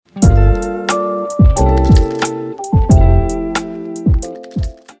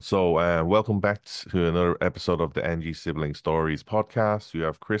Welcome back to another episode of the NG Sibling Stories podcast. You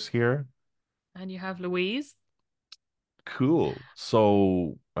have Chris here. And you have Louise. Cool.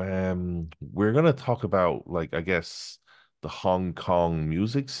 We're gonna talk about I guess the Hong Kong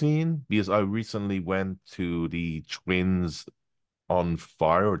music scene because I recently went to the Twins on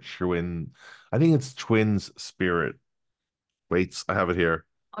Fire or Twin. I think it's Twins Spirit. Wait, I have it here.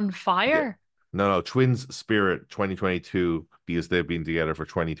 On Yeah. fire? No, Twins Spirit 2022 because they've been together for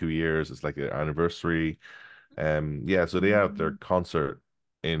 22 years. It's like their anniversary. Yeah, so they have their Mm. concert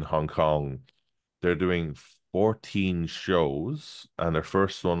in Hong Kong. They're doing 14 shows, and their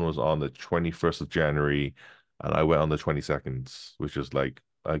first one was on the 21st of January, and I went on the 22nd, which is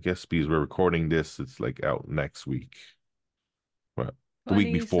I guess because we're recording this, it's like out next week. Well, the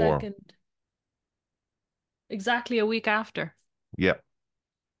week before. 22nd. Exactly a week after. Yeah,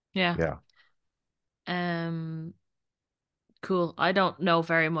 Yeah. yeah, Um, cool. I don't know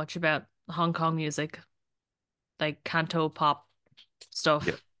very much about Hong Kong music, like canto pop yeah.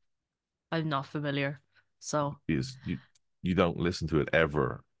 stuff. I'm not familiar. So, Because you don't listen to it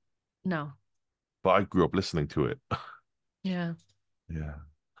ever, no. but I grew up listening to it. Yeah. Yeah.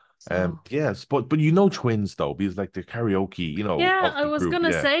 So, Yes, but you know Twins though, because like the karaoke, yeah, of I the was group,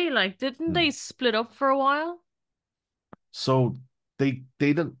 gonna yeah. say, like, didn't Hmm. they split up for a while? So they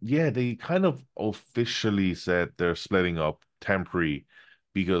don't yeah, they kind of officially said they're splitting up temporary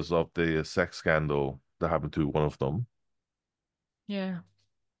because of the sex scandal that happened to one of them. Yeah.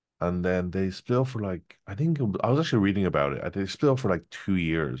 And then they split up for I think I was actually reading about it. They split up for like 2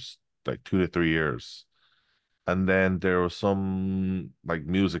 years, like 2 to 3 years. And then there was some like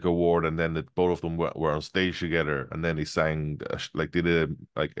music award, and then both of them were on stage together, and then they sang like they did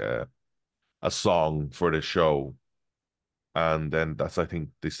a song for the show, and then that's I think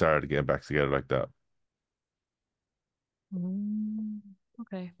they started getting back together like that. Mm.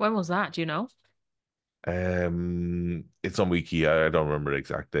 Okay. When was that? Do you know? It's on Wiki. I don't remember the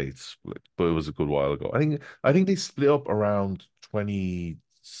exact dates, but it was a good while ago. I think they split up around 20,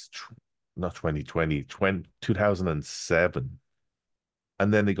 not 2020, 2007,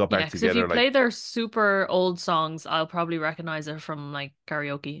 and then they got Yeah, back because if you together play their super old songs, I'll probably recognize it from like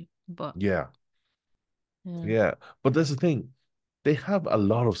karaoke. But yeah, yeah, yeah. But that's the thing. They have a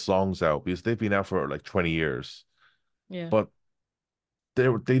lot of songs out because they've been out for like 20 years, yeah. but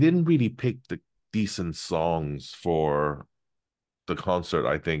they didn't really pick the decent songs for the concert,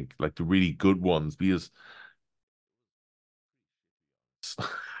 I think, like the really good ones because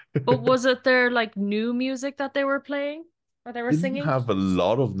But was it their like new music that they were playing or they were didn't singing? have a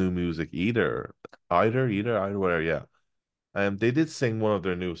lot of new music either. Either whatever, yeah. They did sing one of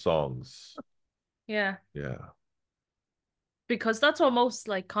their new songs. Yeah, Yeah. because that's what most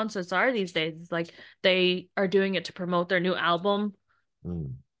like concerts are these days. It's like they are doing it to promote their new album.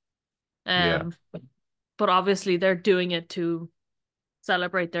 Mm. Yeah. Um, but obviously they're doing it to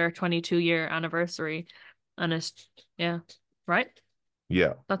celebrate their 22-year anniversary. And it's yeah, right?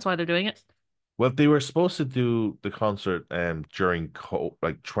 Yeah. That's why they're doing it. Well, they were supposed to do the concert during co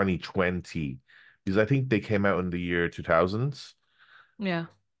like 2020 because I think they came out in the year 2000s, Yeah,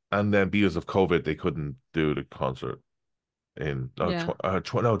 and then because of COVID they couldn't do the concert in yeah,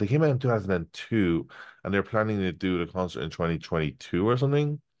 no, they came out in 2002, and they're planning to do the concert in 2022 or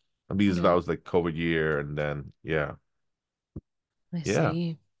something. And because that yeah. was like COVID year, and then I yeah.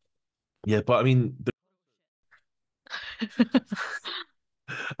 see. Yeah, but I mean,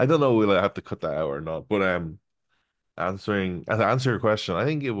 I don't know will I have to cut that out or not, but to answer your question, I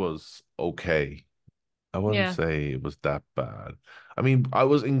think it was okay. I wouldn't Yeah. say it was that bad. I mean, I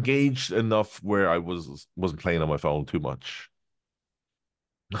was engaged enough where wasn't playing on my phone too much.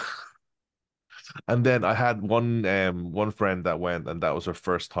 And then I had one friend that went, and that was her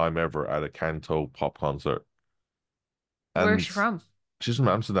first time ever at a Canto pop concert. Where's And she from? she's from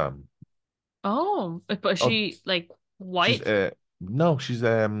Amsterdam. Oh, but is Oh, she like she's white? no, she's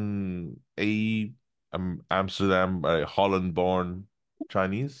a Amsterdam Holland born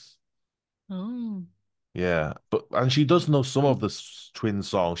Chinese. Oh, Yeah, but and she does know some of cool. the twin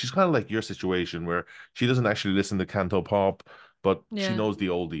songs. She's kind of like your situation where she doesn't actually listen to Canto Pop, but she Yeah, knows the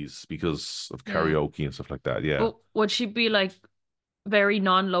oldies because of yeah. karaoke and stuff like that. Yeah, But would she be like very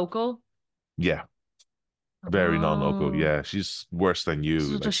non-local? yeah, very non-local. Oh, Yeah, she's worse than you.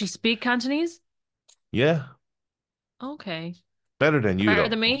 so does she Like, speak Cantonese? yeah, Okay, better than you better though.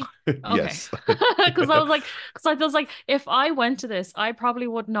 than me. Okay, Yes. because I was like, because I was like, if I went to this, I probably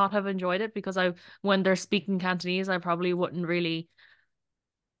would not have enjoyed it because when they're speaking Cantonese, I probably wouldn't really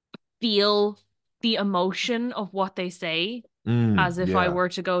feel the emotion of what they say. Mm, as if I yeah. were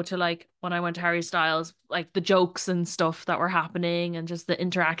to go to like when I went to Harry Styles, like the jokes and stuff that were happening and just the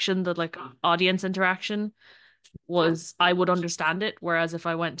interaction, the like audience interaction was I would understand it. Whereas if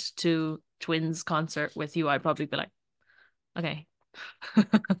I went to Twins concert with you, I'd probably be like, okay.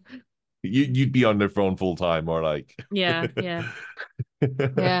 You'd be on their phone full time or like Yeah, yeah,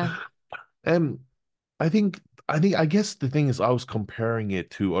 yeah, um I guess the thing is I was comparing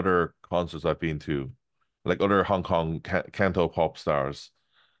it to other concerts I've been to, like other Hong Kong canto pop stars.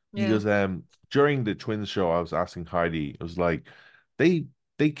 yeah, Because during the Twins show I was asking Heidi, it was like they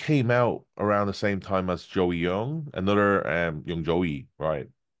they came out around the same time as Joey Young, another Young Joey, right?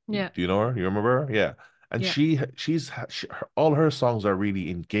 yeah, Do you know her? You remember her? Yeah. And yeah. all her songs are really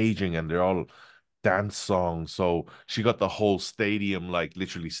engaging and they're all dance songs. So she got the whole stadium like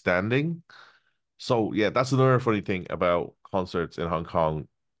literally standing. So yeah, that's another funny thing about concerts in Hong Kong.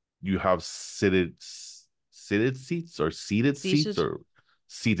 You have seated seats or seated seats Seated, or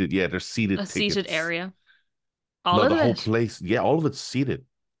seated. Yeah, there's a seated seated tickets. area. All No, of the whole it. place. Yeah, all of it's seated.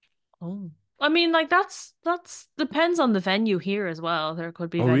 Oh. I mean, like that's depends on the venue here as well. There could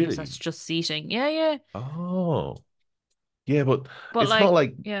be Oh, venues that's really? just seating. Yeah, yeah. Oh, yeah, but But it's not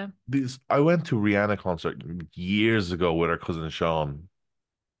like, like yeah. these. I went to Rihanna concert years ago with her cousin Sean.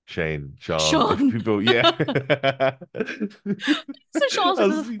 If Sean. people, yeah. So Sean's I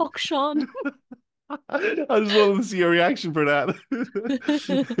like, what the was, fuck, Sean? I just wanted to see your reaction for that.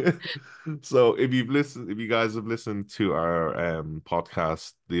 So if you guys have listened to our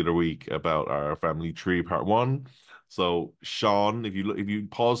podcast the other week about our family tree part one, so Sean, if you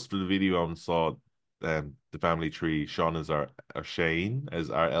paused for the video and saw the family tree, Sean is our Shane as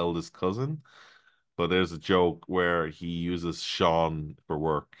our eldest cousin. But there's a joke where he uses Sean for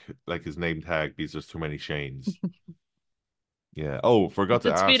work, like his name tag, because there's too many Shanes. Yeah. Oh, forgot to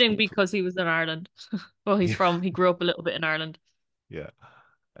It's ask. fitting because he was in Ireland. Well, Yeah. he grew up a little bit in Ireland. Yeah.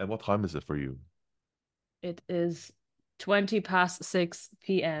 And what time is it for you? It is 20 past 6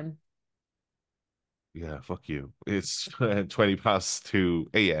 p.m. Yeah, fuck you. It's 20 past 2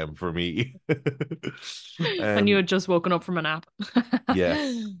 a.m. for me. And you had Um, just woken up from a nap.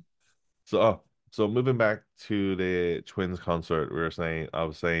 yes. So, so moving back to the Twins concert, I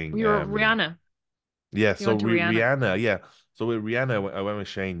was saying, We were Rihanna. yeah, You so went to Rihanna. Rihanna, yeah. So with Rihanna, I went with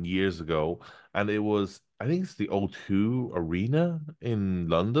Shane years ago, and it was, I think it's the O2 Arena in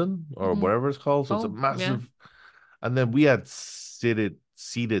London or Hmm. whatever it's called. So it's a Oh, yeah. massive, and then we had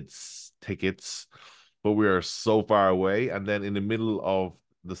tickets, but we are so far away. And then in the middle of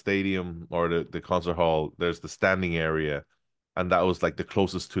the stadium or the concert hall, there's the standing area, and that was like the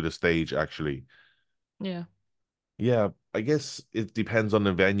closest to the stage actually. Yeah. Yeah, I guess it depends on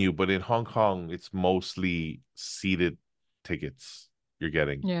the venue, but in Hong Kong, it's mostly seated tickets you're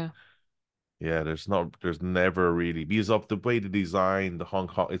getting. Yeah. Yeah, there's never really because of the way the design, the Hong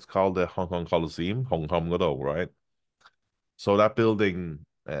Kong, it's called the Hong Kong Coliseum, Hong Kong Godo, right? So that building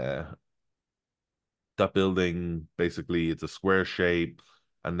basically it's a square shape,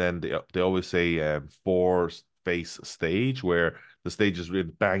 and then they always say four face stage where the stage is really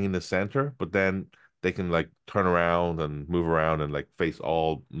bang in the center, but then they can like turn around and move around and like face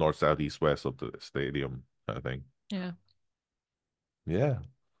all north, south, east, west of the stadium kind of thing. Yeah. Yeah.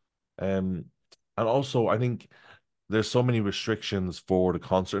 Um, and also I think there's so many restrictions for the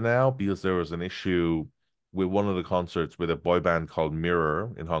concert now because there was an issue with one of the concerts with a boy band called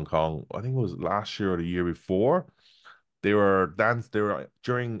Mirror in Hong Kong. I think it was last year or the year before. They were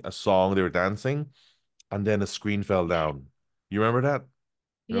during a song, they were dancing, and then a screen fell down. You remember that?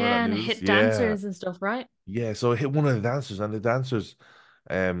 Remember that Yeah, and news? hit Yeah. dancers and stuff, right? Yeah. So it hit one of the dancers, and the dancers,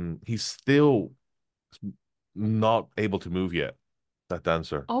 he's still not able to move yet, that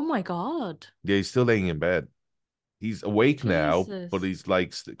dancer. Oh my God. Yeah, he's still laying in bed. He's awake now, but Jesus. he's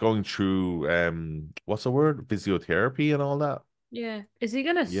like going through what's the word? Physiotherapy and all that. Yeah. Is he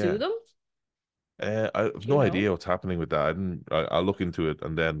gonna sue Yeah. them? I have Do you no know? idea what's happening with that. I'll look into it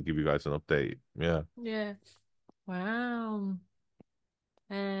and then give you guys an update. Yeah. Yeah. Wow.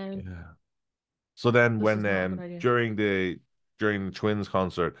 Um, Yeah. So then this when is not a good idea. during the Twins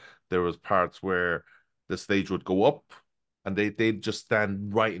concert, there was parts where the stage would go up and they'd just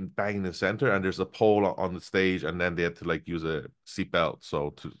stand right and bang in the center and there's a pole on the stage and then they had to like use a seatbelt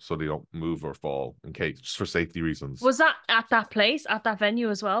so they don't move or fall in case just for safety reasons. Was that at that place, at that venue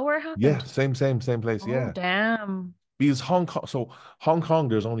as well, where it Yeah, happened? same place, Oh, yeah. damn. Because Hong Kong,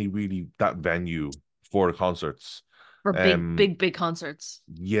 there's only really that venue for the concerts. For big, Um, big, big concerts.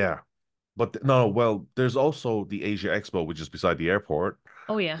 yeah. But no, well, there's also the Asia Expo, which is beside the airport.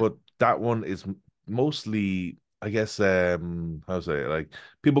 Oh, yeah. But that one is mostly, I guess, how to say it, like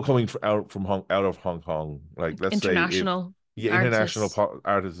people coming out of Hong Kong. Like, let's say if International. Yeah, international artists.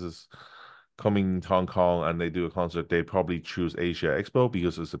 artists coming to Hong Kong and they do a concert, they'd probably choose Asia Expo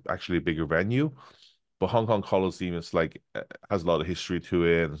because it's actually a bigger venue. But Hong Kong Coliseum is like has a lot of history to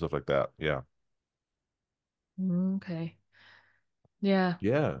it and stuff like that. Yeah. Okay. Yeah.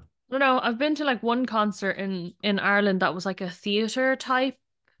 Yeah. I don't know. I've been to like one concert in Ireland that was like a theater type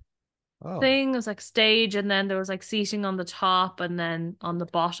Oh. thing. It was like stage and then there was like seating on the top and then on the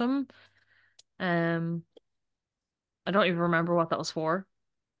bottom. Um, I don't even remember what that was for.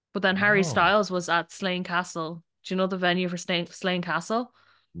 But then Harry Oh. Styles was at Slane Castle. Do you know the venue for Slane Castle?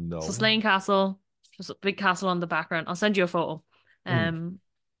 So No. Slane Castle, just a big castle on the background. I'll send you a photo. Mm. Um,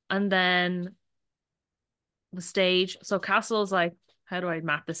 and then the stage. So castle's like, how do I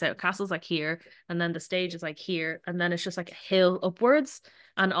map this out? Castle's like here, and then the stage is like here, and then it's just like a hill upwards,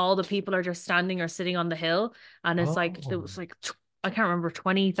 and all the people are just standing or sitting on the hill, and it's like it Oh. was like I can't remember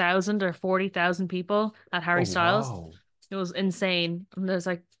 20,000 or 40,000 people at Oh Harry Styles. wow. It was insane. And there's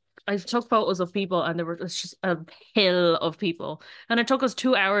like I took photos of people and there were it's just a hill of people. And it took us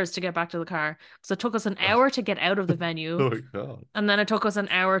 2 hours to get back to the car. So it took us an hour to get out of the venue, Oh my God. and then it took us an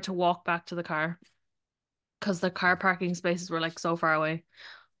hour to walk back to the car because the car parking spaces were like so far away.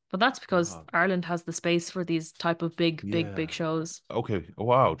 But that's because Wow. Ireland has the space for these type of big Yeah. shows. Okay.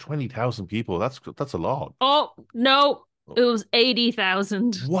 Wow. 20,000 people. That's a lot. Oh, no, it was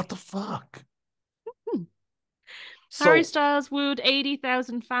 80,000. What the fuck? Harry So, Styles wooed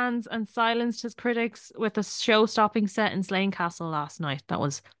 80,000 fans and silenced his critics with a show-stopping set in Slane Castle last night. That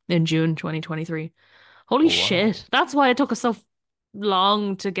was in June 2023. Holy oh shit. wow. That's why it took us so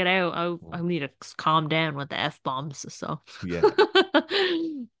long to get out. I need to calm down with the F-bombs, so. Yeah.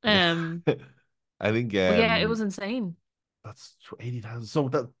 Yeah. Um, I think but yeah, it was insane. that's 80,000.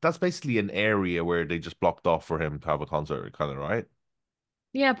 So that's basically an area where they just blocked off for him to have a concert, kind of, right?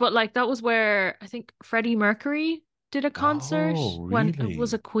 Yeah, but like that was where I think Freddie Mercury did a concert Oh, when it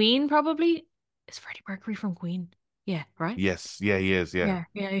was a really? Queen, probably. Is Freddie Mercury from Queen? Yeah, right? Yes. Yeah, he is. Yeah.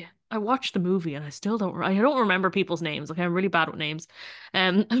 Yeah. I watched the movie and I still I don't remember people's names. Like I'm really bad with names.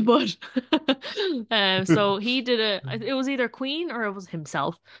 But so he did it was either Queen or it was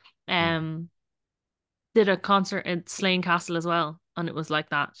himself. Mm. Um, did a concert at Slane Castle as well. And it was like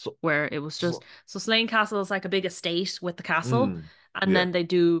that, So, where it was just so, so Slane Castle is like a big estate with the castle, mm, and yeah. then they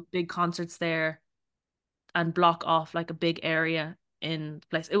do big concerts there and block off like a big area in the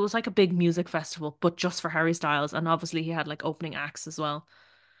place. It was like a big music festival, but just for Harry Styles, and obviously he had like opening acts as well.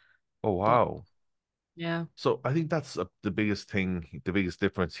 Oh, But wow. yeah, So I think that's the biggest thing, the biggest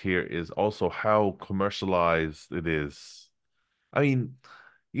difference here is also how commercialized it is. I mean,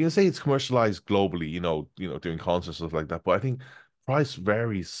 you can say it's commercialized globally, doing concerts stuff like that, but I think price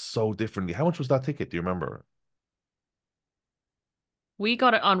varies so differently. How much was that ticket? Do you remember? we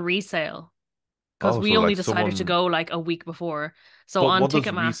got it on resale because Oh, we so only like decided to someone, go like a week before. So but on what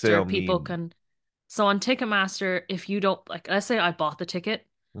does resale Ticketmaster, people mean? can. So on Ticketmaster, if you don't like, let's say I bought the ticket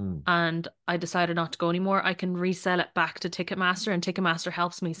Hmm. and I decided not to go anymore, I can resell it back to Ticketmaster and Ticketmaster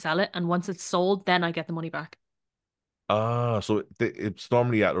helps me sell it. And once it's sold, then I get the money back. Ah, so it's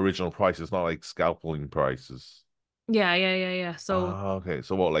normally at original price. It's not like scalping prices. Yeah. So Ah, okay.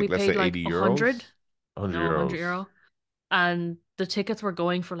 So what, we like let's paid say like 80 a hundred, euros? 100 no, 100 euros. euro. And the tickets were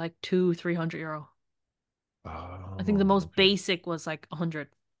going for like 300 euro. I think the Oh, most okay. basic was like 100,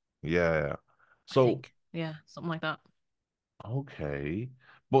 Yeah. I So, think. Yeah, something like that. okay.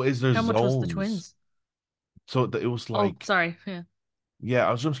 But is there How much was the zones? twins? So it was Oh, like, sorry. Yeah. yeah,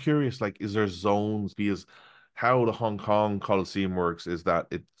 I was just curious, like, is there zones? Because how the Hong Kong Coliseum works is that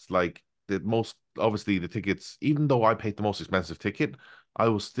it's like the most, obviously, the tickets, even though I paid the most expensive ticket, I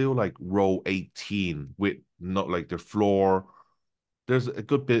was still like row 18 with not like the floor. There's a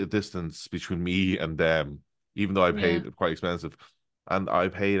good bit of distance between me and them, even though I Yeah. paid quite expensive. And I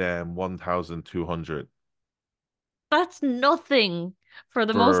paid 1,200 That's nothing for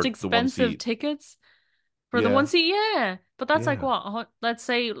the most for the one expensive seat. tickets. For the one Yeah, seat, yeah. But that's like yeah. what? Let's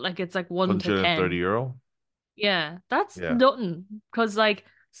say like it's like 1 to 10. 130 euro. Yeah, that's Yeah. nothing. Because like,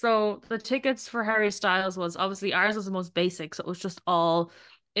 so the tickets for Harry Styles was obviously ours was the most basic, so it was just all.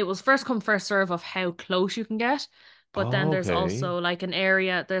 It was first come first serve of how close you can get, but then Oh, there's okay. also like an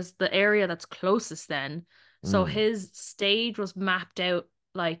area. There's the area that's closest then. So Mm. his stage was mapped out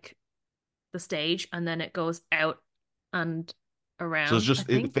like the stage, and then it goes out and So it's around, I just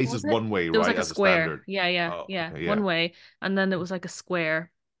it think, faces was it? one way, There was right, like a as a square. standard. Yeah, Oh, yeah, okay, yeah. one way. And then there was like a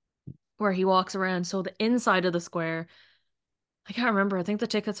square where he walks around. So the inside of the square, I can't remember. I think the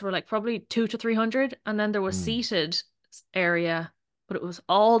tickets were like probably 2 to 300. And then there was Mm. seated area, but it was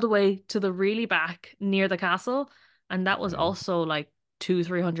all the way to the really back near the castle. And that was Okay. also like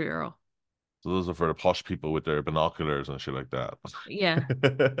 300 euro. So those are for the posh people with their binoculars and shit like Yeah.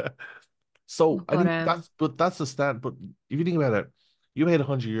 that. So I But think that's the stand. But if you think about it, you paid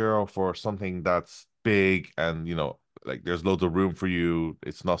 €100 for something that's big and like there's loads of room for you.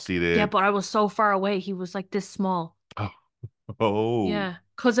 It's not yeah, seated. but I was so far away. He was like this small. Oh, Yeah.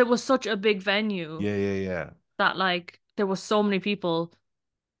 Because it was such a big venue yeah, yeah, yeah. that like there was so many people.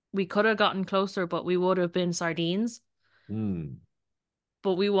 We could have gotten closer, but we would have been sardines. Hmm.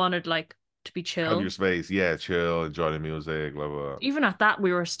 But we wanted like to be Have your chill. space. Yeah, chill, enjoy the music, blah, blah, blah. Even at that,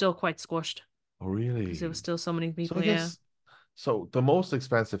 we were still quite squished Oh, because there was really? still so many So I people. Yeah. guess so. The most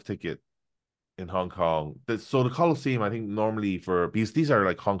expensive ticket in Hong Kong. So the Coliseum, I think normally for because these are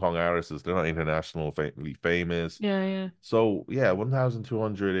like Hong Kong artists, they're not internationally famous. Yeah, yeah, So yeah,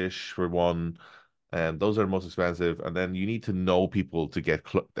 1,200 ish for one, and those are the most expensive. And then you need to know people to get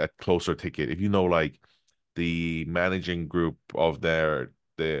that closer ticket. If you know like the managing group of the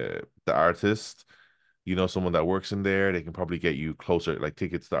artist, someone that works in there, they can probably get you closer, like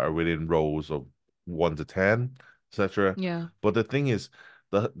tickets that are within rows of 1 to 10, etc. yeah, But the thing is,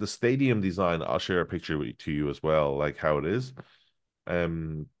 the stadium design, I'll share a picture to you as well, like how it is.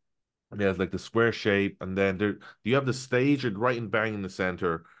 Um, there's like the square shape, and then you have the stage right and bang in the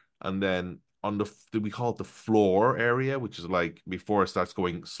center, and then on we call it the floor area, which is like before it starts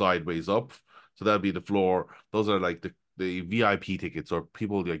going sideways up. So that'd be the floor. Those are like the VIP tickets, or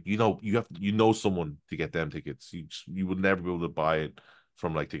people like someone to get them tickets. You would never be able to buy it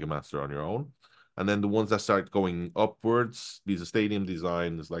from like Ticketmaster on your own. And then the ones that start going upwards, these are stadium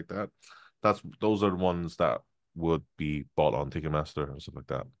designs like that. Those are the ones that would be bought on Ticketmaster and stuff like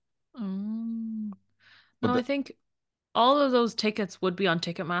that. Mm. But No, I think all of those tickets would be on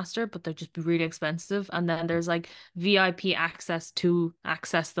Ticketmaster, but they'd just be really expensive. And then there's like VIP access to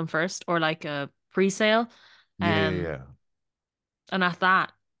access them first, or like a pre-sale. yeah, yeah, Um, yeah. and at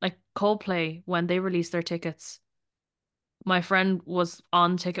that, like Coldplay, when they released their tickets, my friend was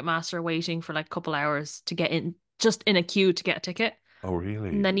on Ticketmaster waiting for like a couple hours to get in, just in a queue to get a ticket. Oh,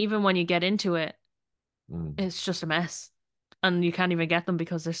 And really? then even when you get into it, Mm. it's just a mess. And you can't even get them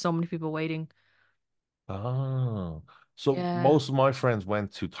because there's so many people waiting. Ah. So Yeah. most of my friends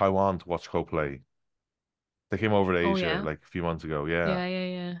went to Taiwan to watch Coldplay. They came over to Oh Asia yeah. like a few months ago. Yeah. Yeah, yeah,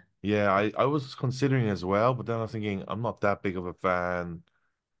 yeah. Yeah, I was considering as well, but then I was thinking I'm not that big of a fan.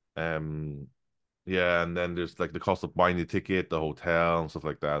 Um, yeah, and then there's like the cost of buying the ticket, the hotel, and stuff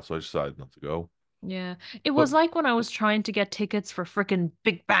like that. So I decided not to go. Yeah. It was But like when I was trying to get tickets for frickin'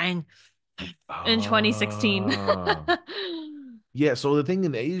 Big Bang in 2016. ah, yeah. So the thing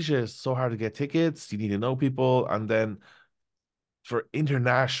in Asia is so hard to get tickets. You need to know people, and then for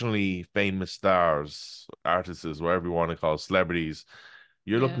internationally famous stars, artists, whatever you want to call celebrities,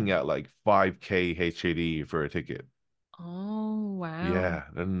 you're Yeah. looking at like 5K HAD for a ticket. Oh, wow. Yeah,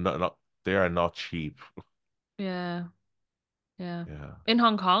 they're they are not cheap. Yeah. Yeah. Yeah. In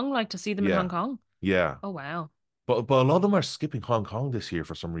Hong Kong, like to see them in Hong Yeah. Kong. Yeah. Oh, wow. But a lot of them are skipping Hong Kong this year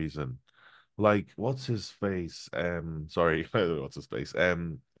for some reason. Like, what's his face? Sorry, what's his face?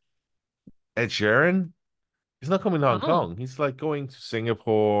 Ed Sheeran. He's not coming to Hong Oh, Kong. He's like going to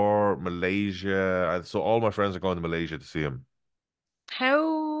Singapore, Malaysia, and so all my friends are going to Malaysia to see him.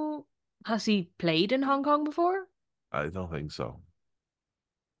 how has he played in Hong Kong before? I don't think so.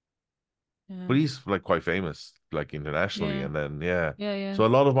 But Yeah. he's like quite famous, like internationally. Yeah. And then, yeah. Yeah, yeah. So a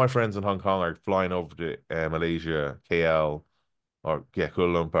lot of my friends in Hong Kong are flying over to Malaysia, KL, or yeah,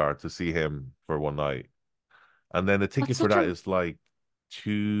 Kuala Lumpur to see him for one night. And then the That's ticket for such that a is like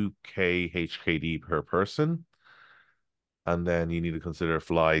 2K HKD per person. And then you need to consider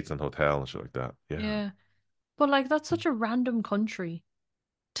flights and hotel and shit like that. Yeah. yeah. But like that's such a random country.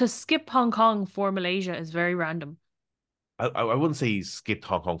 To skip Hong Kong for Malaysia is very random. I wouldn't say he's skipped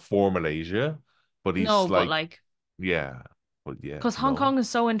Hong Kong for Malaysia, but he's No, but like, like yeah. But yeah, because Hong no. Kong is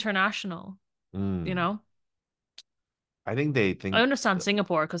so international, you Mm. know? I think they I think understand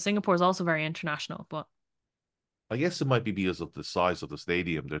Singapore because Singapore is also very international, but I guess it might be because of the size of the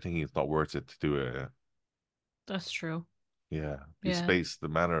stadium. They're thinking it's not worth it to do it. that's true. Yeah, the Yeah. space,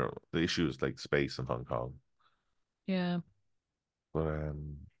 the issue is like space in Hong Kong. Yeah. But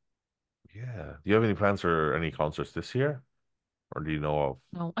yeah. Do you have any plans for any concerts this year, or do you know of?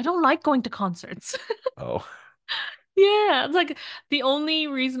 No, I don't like going to concerts. Oh, Yeah, it's like the only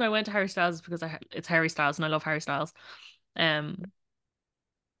reason I went to Harry Styles is because it's Harry Styles and I love Harry Styles. Um,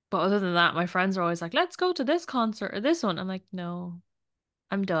 but other than that, my friends are always like, "Let's go to this concert or this one." I'm like, "No,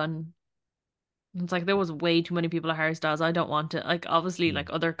 I'm done." It's like there was way too many people at Harry Styles. I don't want it. Like obviously, hmm. like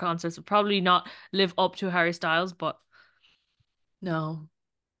other concerts would probably not live up to Harry Styles, but no,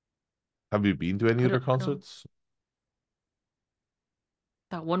 Have you been to any other I don't. concerts?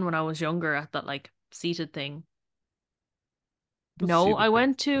 that one when I was younger at that like seated thing. Let's No, see the I thing.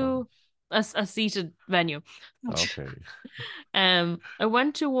 went Oh, to a seated venue. okay. I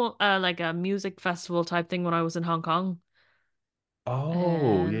went to like a music festival type thing when I was in Hong Kong.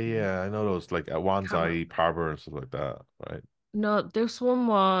 Oh, yeah, Um, yeah. I know those like at can't remember. Wanzai Harbor and stuff like that, right? No, this one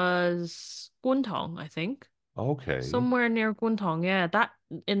was Guntong, I think. Okay. Somewhere near Guntong, yeah, that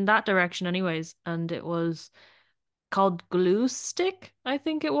in that direction anyways. And it was called Glue Stick, I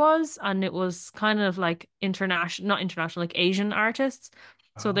think it was, and it was kind of like international, not international, like Asian artists.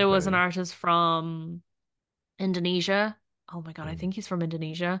 So there was an Okay. artist from Indonesia. Oh my God, I Mm. think he's from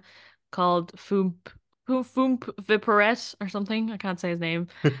Indonesia, called Foomp Viparet or something. I can't say his name.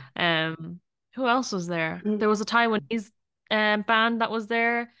 Um, who else was there? There was a Taiwanese band that was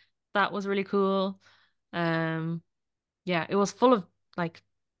there. That was really cool. Um, yeah, it was full of like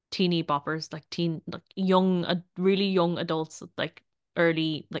teeny boppers, like like young, really young adults, like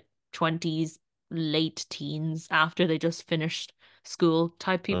early, like 20s, late teens after they just finished school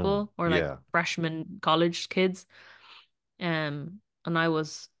type people or like Yeah. freshman college kids. And I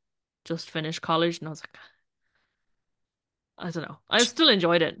was just finished college and I was like, I don't know. I still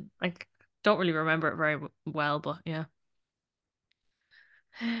enjoyed it. Like, don't really remember it very well, but yeah.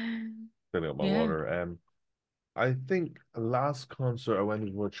 Filling up my Yeah. water. I think the last concert I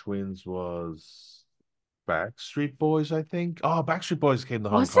went with Twins was Backstreet Boys, I think. Oh, Backstreet Boys came to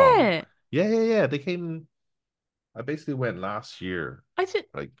Hong Was Kong. it? Yeah, yeah, yeah. They came, I basically went last year, I think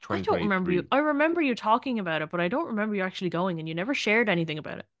like I don't remember you. 2023. I remember you talking about it, but I don't remember you actually going, and you never shared anything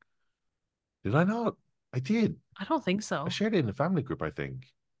about it. Did I not? I did. I don't think I so. shared it in the family group, I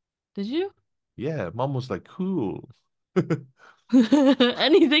think. Did you? Yeah, mom was like, cool.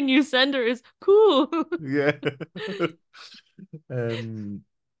 Anything you send her is cool. Yeah. Um,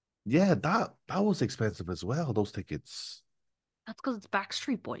 yeah, that was expensive as well, those tickets. That's because it's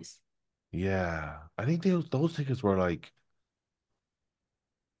Backstreet Boys. Yeah. I think those tickets were like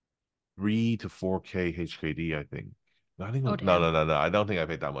 3 to 4K HKD, I think. No, I think Oh no, damn. no, no, no. I don't think I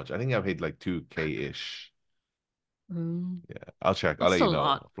paid that much. I think I paid like 2K-ish. Mm, Yeah. I'll check. I'll that's let you still a know.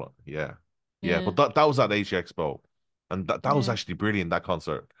 lot. Yeah. Yeah, but Yeah. that was at H Expo. And that was Yeah. actually brilliant, that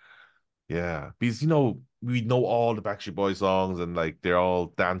concert. Yeah. Because we know all the Backstreet Boys songs and like they're all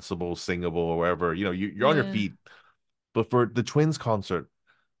danceable, singable, or whatever. You're on your Yeah. feet. But for the Twins concert,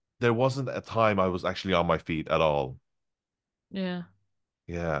 there wasn't a time I was actually on my feet at all. Yeah.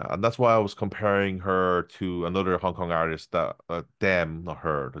 Yeah, and that's why I was comparing her to another Hong Kong artist that them, not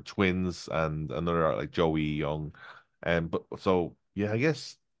her, the twins and another like Joey Young. And but so yeah, I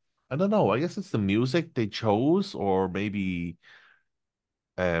guess I don't know. I guess it's the music they chose, or maybe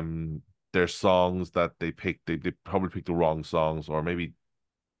um their songs that they picked. They probably picked the wrong songs, or maybe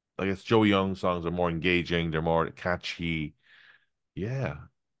I guess Joey Young songs are more engaging, they're more catchy. Yeah.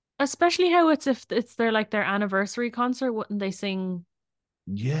 Especially how it's if it's their anniversary concert, wouldn't they sing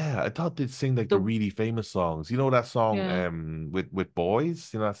Yeah, I thought they'd sing like the the really famous songs. You know that song yeah. with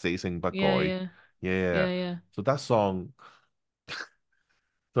boys? You know that Say Sing Back Yeah, Goy? yeah. Yeah, yeah, yeah. Yeah, yeah. So that song,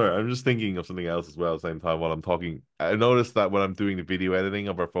 sorry, I'm just thinking of something else as well at the same time while I'm talking. I noticed that when I'm doing the video editing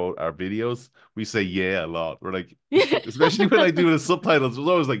of our videos, we say yeah a lot. We're like, Yeah. especially when I do the subtitles, it's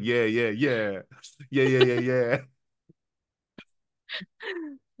always like yeah, yeah, yeah. Yeah, yeah, yeah, yeah.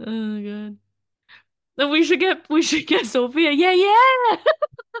 Oh god. Then we should get Sophia. Yeah, yeah.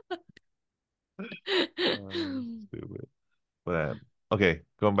 Stupid. But okay,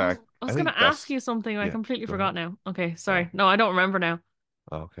 going I was, back. I I was gonna think ask that's you something. I yeah, completely go ahead. forgot now. Okay, Oh. sorry. No, I don't remember now.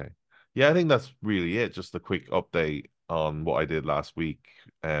 Okay. Yeah, I think that's really it. Just a quick update on what I did last week.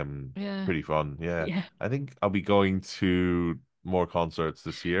 Yeah. Pretty fun. Yeah. Yeah. I think I'll be going to more concerts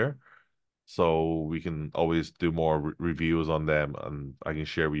this year, so we can always do more reviews on them, and I can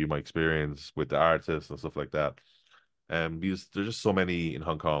share with you my experience with the artists and stuff like that. Because there's just so many in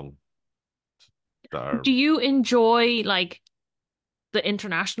Hong Kong that are. Do you enjoy like the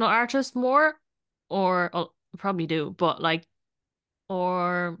international artist more, or probably do, but like,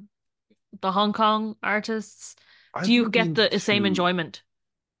 or the Hong Kong artists? Do I've you never get been the same to. enjoyment?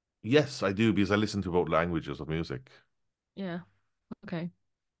 Yes, I do because I listen to both languages of music. Yeah. Okay.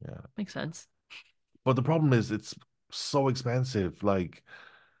 Yeah. Makes sense. But the problem is it's so expensive. Like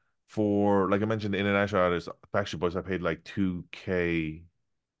I mentioned, the international artists, Backstreet Boys, I paid like 2K,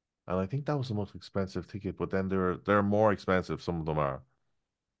 and I think that was the most expensive ticket. But then they're more expensive. Some of them are.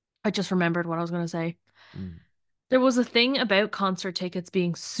 I just remembered what I was gonna say. Mm. There was a thing about concert tickets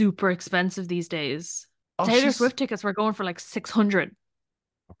being super expensive these days. Oh, Taylor Swift tickets were going for like 600.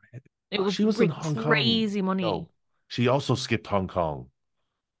 It was she was in like Hong Kong. crazy money. No, she also skipped Hong Kong.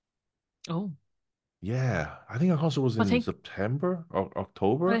 Oh. Yeah, I think our concert was I in think September or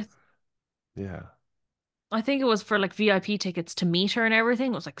October. I Yeah, I think it was for like VIP tickets to meet her and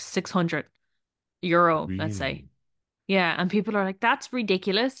everything. It was like 600 euro, let's say. really. Yeah, and people are like, that's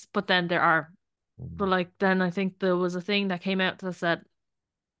ridiculous. But then there are, but Mm. like, then I think there was a thing that came out that said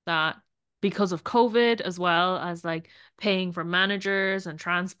that because of COVID, as well as like paying for managers and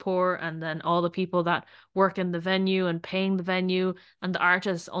transport, and then all the people that work in the venue and paying the venue, and the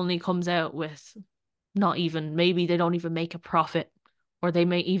artist only comes out with not even, maybe they don't even make a profit, or they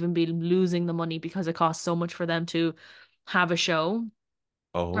may even be losing the money because it costs so much for them to have a show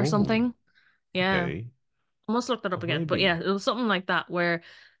or Oh, something. Yeah. okay. I must look that Oh, up again. But maybe. yeah, it was something like that where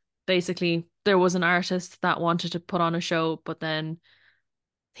basically there was an artist that wanted to put on a show, but then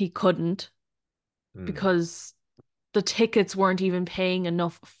he couldn't Hmm. because the tickets weren't even paying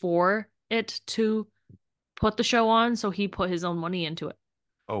enough for it to put the show on, so he put his own money into it.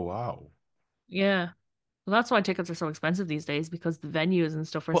 Oh, wow. Yeah. Well, that's why tickets are so expensive these days because the venues and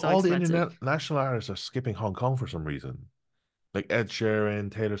stuff are But so all the expensive. internet national artists are skipping Hong Kong for some reason. Like Ed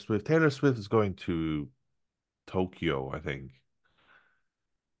Sheeran, Taylor Swift. Taylor Swift is going to Tokyo, I think.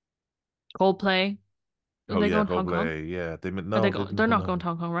 Coldplay, are Oh they yeah, going to Hong Kong? Coldplay. Yeah, Are they they go? didn't They're come not going down. to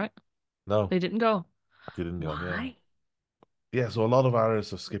Hong Kong, right? No, They didn't go. they didn't go. Yeah, Why? yeah. So a lot of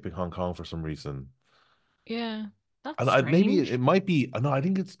artists are skipping Hong Kong for some reason. Yeah, that's And maybe it strange. might be. No, I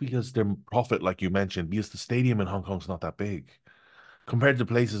think it's because their profit, like you mentioned, because the stadium in Hong Kong's not that big compared to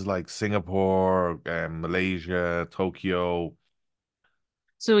places like Singapore, Malaysia, Tokyo.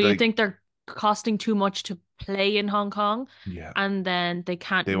 So you Like, think they're costing too much to play in Hong Kong, yeah, and then they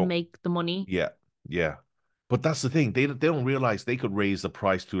can't they won't. make the money? Yeah, yeah. But that's the thing. They don't realize they could raise the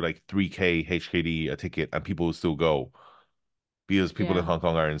price to like 3K HKD a ticket and people will still go because people in Yeah. Hong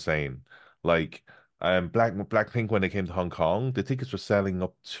Kong are insane. Like Blackpink when they came to Hong Kong, the tickets were selling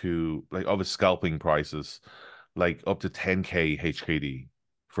up to like obviously scalping prices, like up to 10K HKD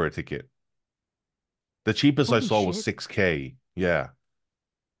for a ticket. The cheapest I Holy saw was shit. 6K. Yeah.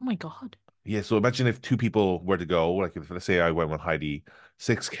 Oh my God. Yeah, so imagine if two people were to go, like if let's say I went with Heidi,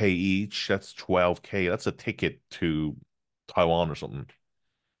 6K each, that's 12K. That's a ticket to Taiwan or something.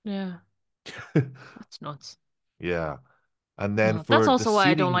 Yeah, that's nuts. Yeah. And then No, that's for the also why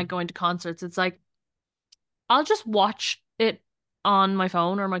I don't like seating, going to concerts. It's like I'll just watch it on my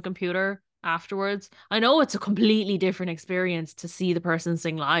phone or my computer afterwards. I know it's a completely different experience to see the person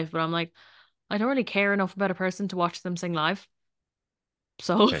sing live, but I'm like, I don't really care enough about a person to watch them sing live.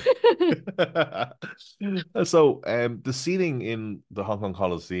 So, okay. So the seating in the Hong Kong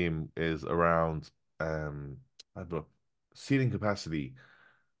Coliseum is around I don't know, seating capacity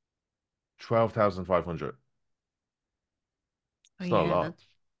 12,500. oh It's not a yeah, lot.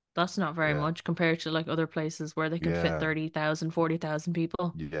 that's not very Yeah. much compared to like other places where they can fit Yeah. 30,000, 40,000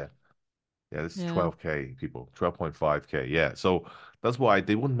 people. Yeah. Yeah, this is Yeah. 12K people, 12.5K. Yeah. So that's why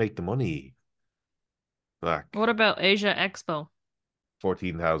they wouldn't make the money back. What about Asia Expo?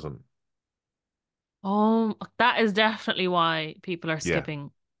 14,000. That is definitely why people are Yeah.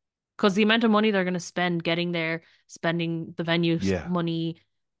 skipping. Because the amount of money they're going to spend getting there, spending the venue's Yeah. money,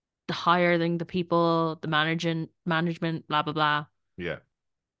 the hiring the people, the management, blah blah blah, Yeah,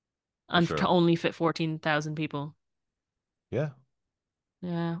 for and to sure. only fit 14,000 people. Yeah.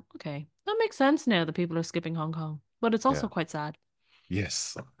 Yeah, okay. That makes sense now that people are skipping Hong Kong. But it's also Yeah. quite sad.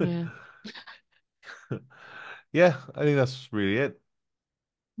 Yes. Yeah. Yeah, I think that's really it.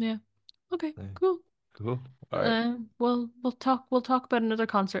 Yeah. Okay, Yeah, cool. cool. All right. Well, we'll talk about another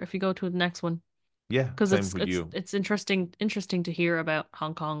concert if you go to the next one. Yeah, Because same it's for it's you. it's interesting to hear about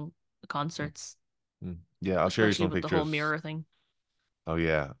Hong Kong concerts, Yeah, I'll share you especially some with the whole pictures. mirror thing. Oh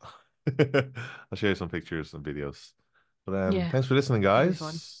yeah. I'll share you some pictures and videos. But Yeah, thanks for listening, that'll be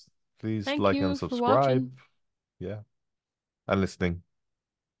fun. guys. Please Thank like and you for subscribe. watching Yeah, and listening.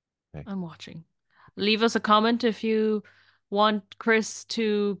 Okay. and watching. Leave us a comment if you want Chris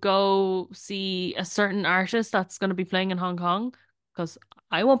to go see a certain artist that's going to be playing in Hong Kong, because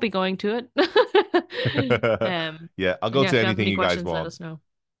I won't be going to it. Yeah, I'll And go yeah, to if you have anything any you guys questions, let want. us know.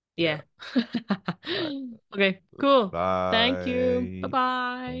 Yeah. Yeah. All right. Okay, cool. Thank you.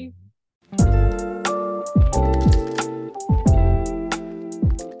 Bye. Bye-bye.